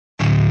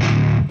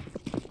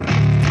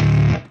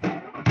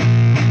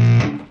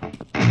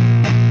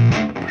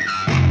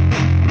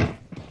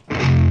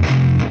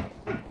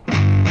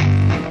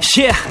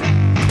Yeah,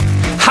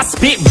 I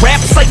spit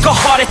raps like a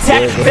heart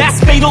attack.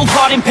 Fast, fatal,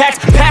 hard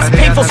impact. Past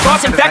painful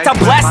scars, in fact I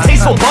blast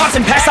tasteful bars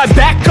and packs. I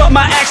back up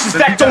my actions,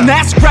 fact don't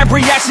ask, grab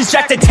reactions.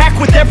 Jacked attack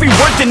with every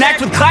word, then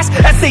act with class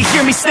as they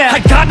hear me snap.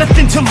 I got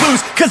nothing to lose,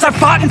 cause I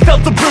fought and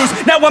felt the bruise.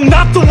 Now I'm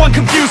not the one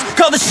confused,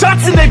 call the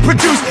shots and they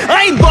produce.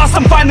 I ain't lost,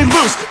 I'm finally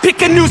loose. Pick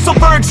a new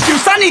silver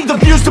excuse, I need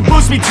the views to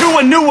boost me to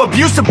a new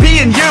abuse of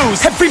being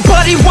used.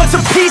 Everybody wants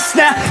a piece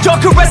now, y'all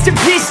can rest in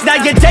peace now.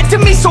 You're dead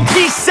to me, so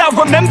peace out.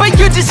 Remember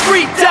you're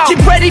discreet now, get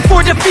ready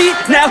for defeat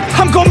now.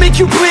 I'm gonna make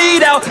you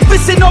bleed out.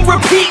 Listen on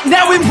repeat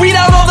now and weed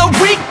out all the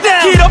weak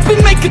now. Get up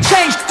and make a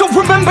change, don't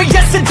remember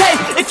yesterday.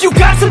 If you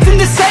got something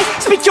to say,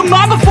 speak your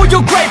mind before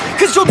your grave.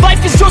 Cause your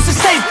life is yours to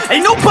save,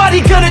 ain't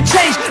nobody gonna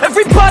change.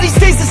 Everybody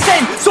stays the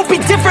same, so be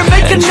different,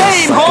 make a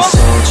name, like a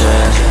soldier,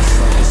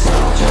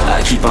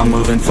 I keep on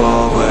moving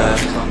forward,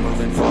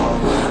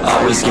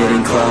 always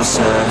getting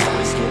closer.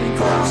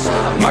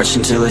 I march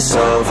until it's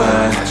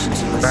over.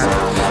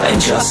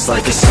 And just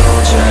like a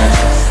soldier,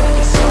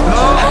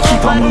 I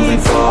keep on moving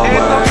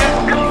forward,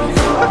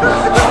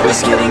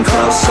 always getting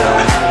closer.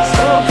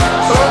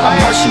 I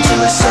march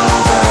until it's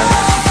over.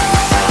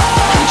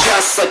 And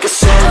just like a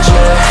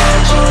soldier,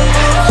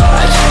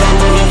 I keep on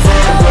moving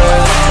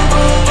forward,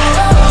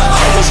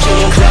 always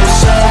getting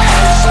closer.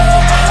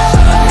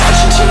 I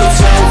march until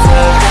it's over.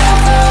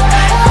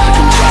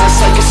 And just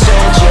like a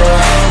soldier,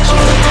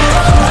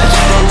 I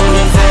keep on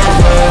moving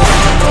forward,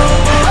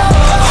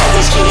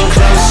 always getting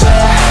closer.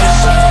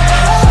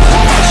 I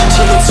march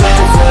until it's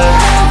over.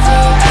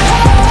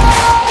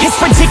 It's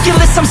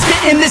ridiculous, I'm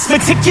spitting this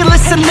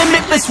meticulous and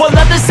limitless, while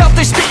others out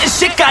there spitting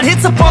shit got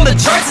hits up on the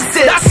charts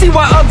instead. I see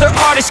why other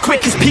artists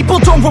quit, cause people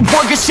don't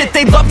reward good shit.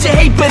 They love to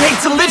hate but hate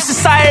to live.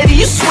 Society,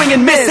 you swing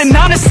and miss. And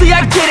honestly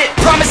I get it,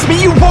 promise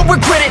me you won't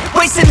regret it.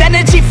 Wasting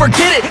energy,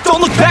 forget it, don't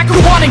look back, we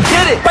wanna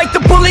get it. Bite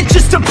the bullet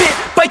just a bit,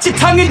 bite your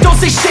tongue and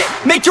don't say shit.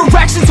 Make your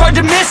actions hard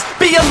to miss,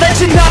 be a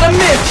legend not a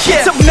myth.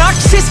 Yeah, it's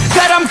obnoxious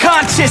that I'm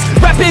conscious,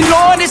 rapping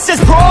honest as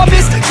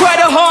promise. Try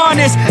to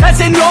harness, as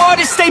an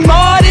artist stay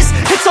modest.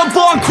 It's a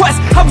long quest,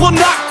 I will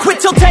not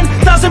quit till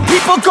 10,000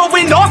 people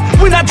going off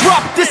when I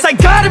drop this. I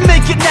gotta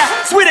make it now,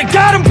 swear to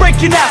God I'm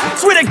breaking out.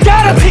 Swear to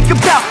God I think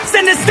about,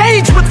 stand the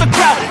stage with the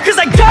crowd,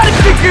 cause I got it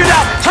figured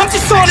out. I'm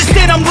just honest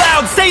and I'm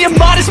loud, saying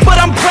modest but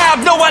I'm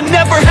proud. No, I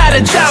never had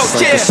a doubt,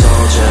 just like a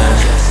soldier,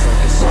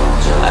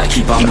 I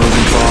keep on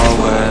moving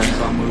forward,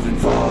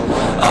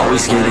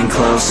 always getting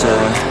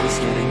closer.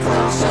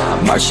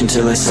 I march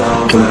until it's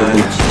over.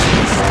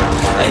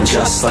 And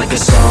just like a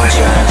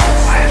soldier,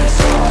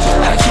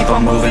 I keep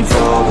on moving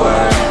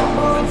forward,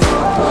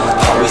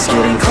 always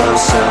getting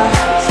closer.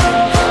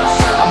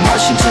 I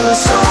march until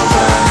it's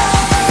over.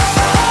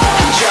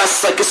 And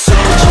just like a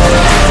soldier,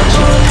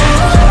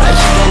 I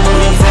keep on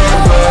moving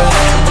forward,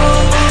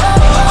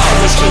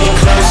 always getting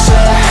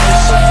closer.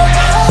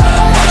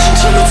 I march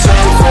until it's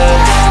over.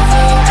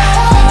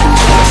 And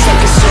just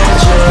like a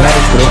soldier,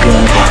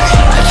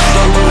 I keep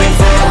on moving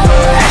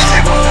forward,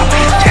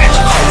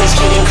 always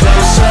getting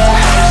closer.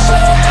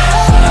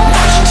 I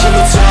march until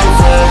it's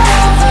over.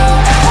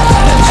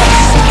 And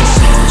just like a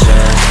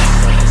soldier,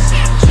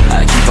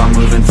 I keep on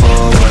moving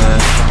forward,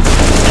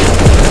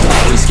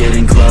 always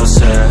getting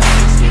closer.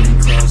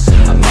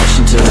 I march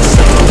until it's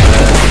over.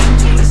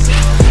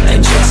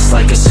 And just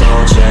like a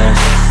soldier,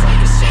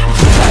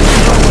 I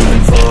keep on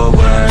moving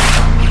forward,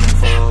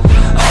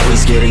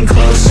 always getting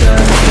closer.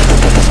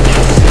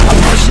 I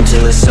march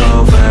until it's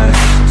over.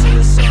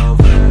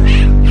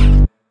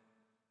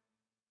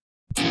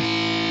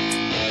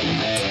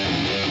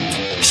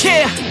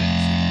 Yeah,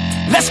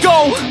 let's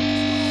go.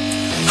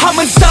 I'm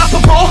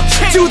unstoppable,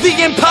 do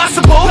the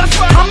impossible.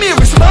 I'm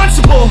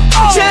irresponsible,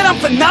 yet I'm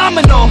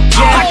phenomenal.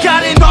 I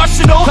got an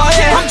arsenal,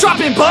 I'm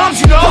dropping bombs,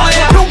 you know.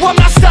 No, I'm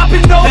not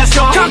stopping, no.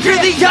 Conquer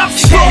the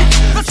obstacle.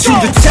 To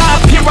the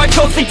top, here I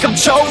go, think I'm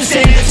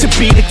chosen to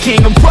be the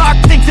king of rock,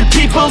 think the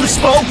people have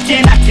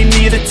spoken. I can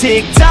hear the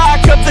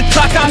tick-tock of the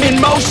clock, I'm in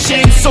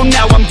motion. So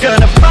now I'm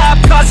gonna pop,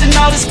 causing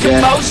all this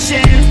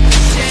commotion.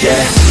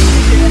 Yeah,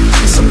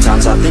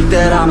 sometimes I think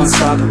that I'm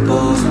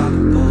unstoppable.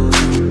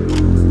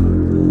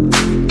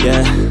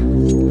 Yeah,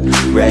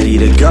 ready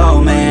to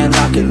go, man,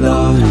 lock it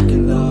low.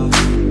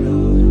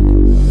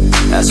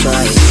 That's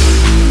right,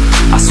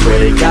 I swear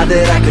to God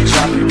that I could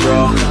drop it,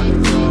 bro.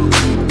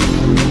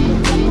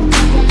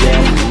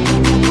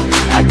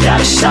 Yeah, I got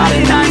a shot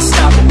and I ain't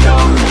stopping, no.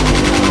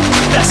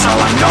 That's how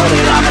I know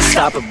that I'm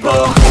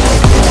unstoppable.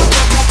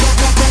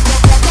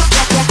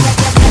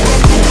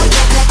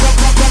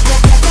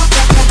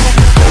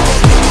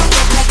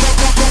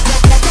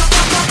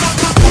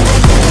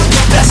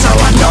 That's how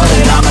I know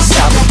that I'm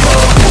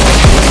unstoppable.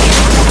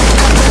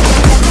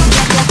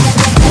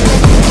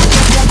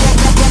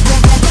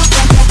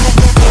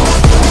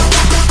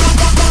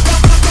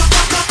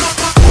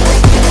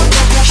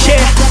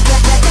 Yeah,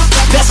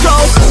 let's go.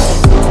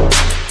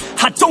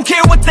 I don't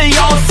care what they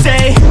all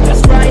say.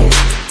 That's right,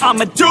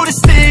 I'ma do this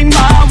thing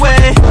my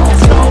way.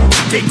 Let's go.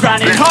 Been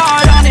grinding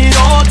hard on it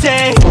all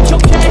day.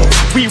 Okay,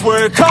 we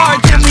work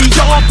hard, then we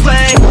all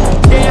play.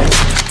 Yeah,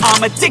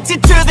 I'm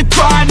addicted to the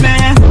grind,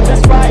 man.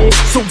 That's right.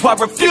 So I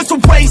refuse to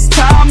waste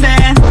time,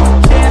 man.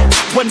 Yeah.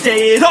 One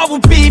day it all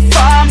will be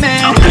fine,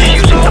 man.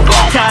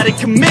 Gotta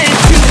commit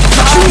to the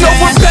grind, you know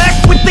we're back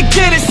with the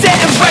Guinness,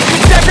 setting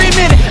records every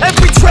minute,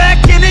 every track.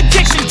 An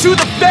addiction to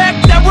the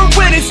fact that we're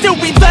winning. Still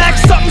we lack,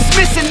 something's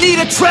missing. Need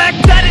a track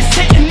that is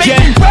hitting,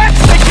 making raps,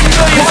 making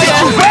millions. Get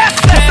your raps,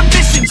 that's a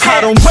mission. I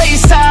don't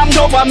waste time,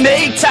 no, I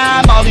make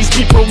time. All these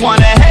people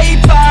wanna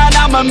hate, fine,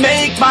 I'ma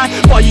make mine.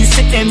 While you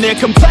sitting there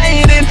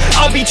complaining,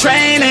 I'll be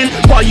training.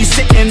 While you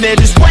sitting there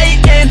just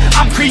waiting,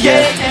 I'm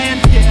creating.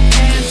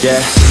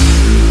 Yeah,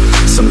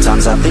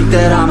 sometimes I think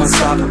that I'm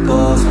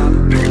unstoppable.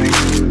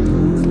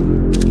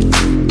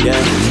 Yeah,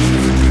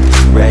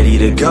 ready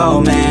to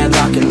go, man,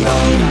 lock and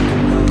load.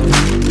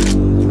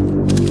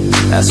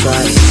 That's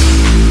right,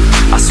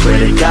 I swear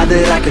to God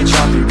that I could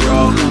drop it,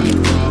 bro.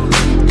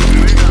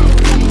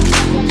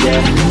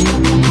 Yeah,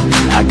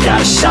 I got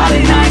a shot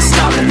and I ain't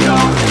stopping, no.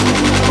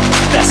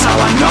 That's how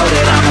I know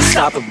that I'm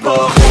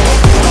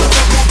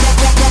unstoppable.